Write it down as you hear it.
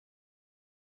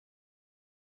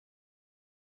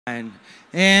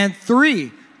And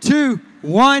 3, 2,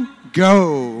 1,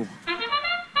 go.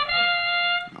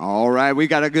 All right, we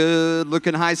got a good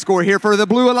looking high score here for the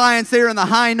Blue Alliance there in the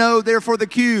high node there for the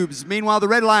cubes. Meanwhile, the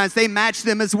Red Alliance, they match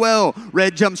them as well.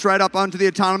 Red jumps right up onto the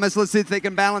autonomous. Let's see if they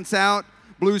can balance out.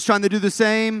 Blue's trying to do the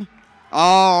same.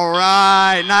 All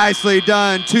right, nicely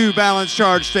done. 2 balance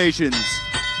charge stations.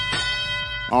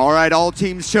 All right, all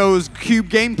teams chose cube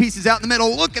game pieces out in the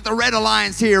middle. Look at the Red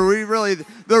Alliance here.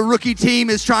 The rookie team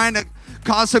is trying to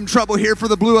cause some trouble here for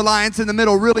the Blue Alliance in the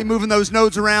middle, really moving those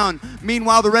nodes around.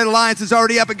 Meanwhile, the Red Alliance is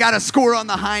already up and got a score on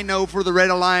the high node for the Red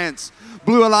Alliance.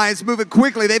 Blue Alliance moving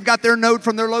quickly. They've got their node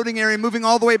from their loading area moving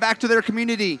all the way back to their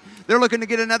community. They're looking to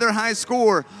get another high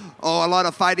score. Oh, a lot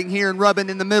of fighting here and rubbing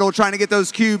in the middle, trying to get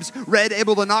those cubes. Red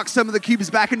able to knock some of the cubes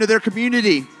back into their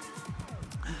community.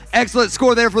 Excellent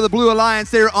score there for the Blue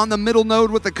Alliance there on the middle node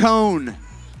with the cone.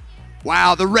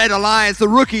 Wow, the Red Alliance, the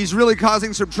rookies really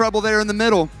causing some trouble there in the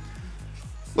middle.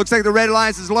 Looks like the Red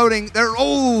Alliance is loading. They're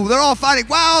all fighting.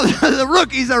 Wow, the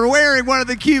rookies are wearing one of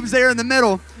the cubes there in the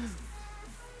middle.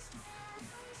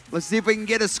 Let's see if we can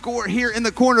get a score here in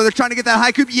the corner. They're trying to get that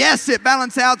high cube. Yes, it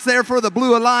balance outs there for the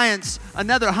Blue Alliance.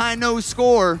 Another high nose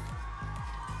score.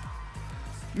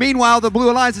 Meanwhile, the Blue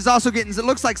Alliance is also getting, it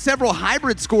looks like, several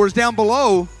hybrid scores down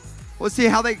below. Let's see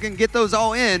how they can get those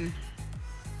all in,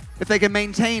 if they can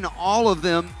maintain all of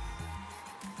them.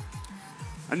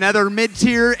 Another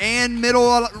mid-tier and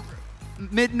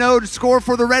mid-node score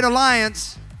for the Red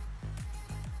Alliance.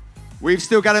 We've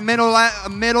still got a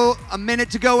minute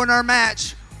to go in our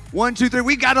match. 1, 2, 3.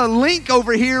 We got a link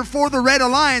over here for the Red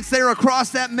Alliance there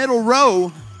across that middle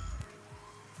row.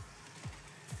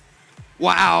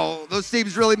 Wow, those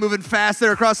teams really moving fast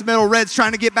there across the middle. Red's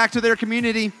trying to get back to their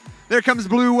community. There comes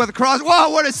Blue with a cross.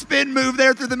 Whoa, what a spin move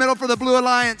there through the middle for the Blue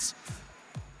Alliance.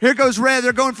 Here goes Red.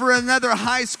 They're going for another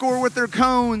high score with their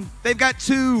cone. They've got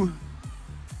 2.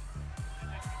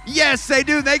 Yes, they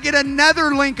do. They get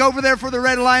another link over there for the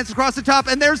Red Alliance across the top.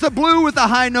 And there's the Blue with the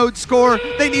high node score.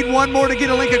 They need 1 more to get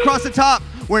a link across the top.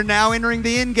 We're now entering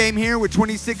the end game here with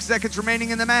 26 seconds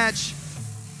remaining in the match.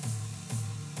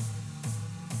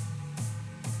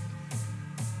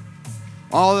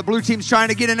 All the blue team's trying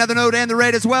to get another node and the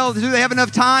red as well. Do they have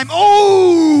enough time?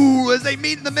 Oh, as they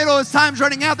meet in the middle, as time's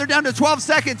running out, they're down to 12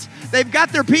 seconds. They've got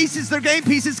their pieces, their game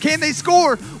pieces. Can they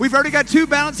score? We've already got 2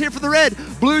 balance here for the red.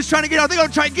 Blue's trying to get out. They're going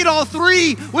to try and get all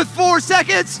 3 with 4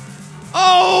 seconds.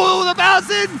 Oh, the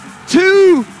bouncing.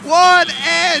 2, 1,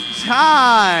 and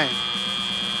tie.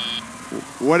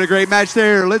 What a great match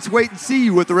there. Let's wait and see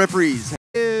what the referees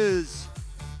is.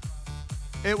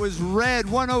 It was red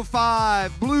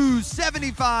 105, blue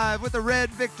 75 with a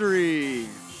red victory.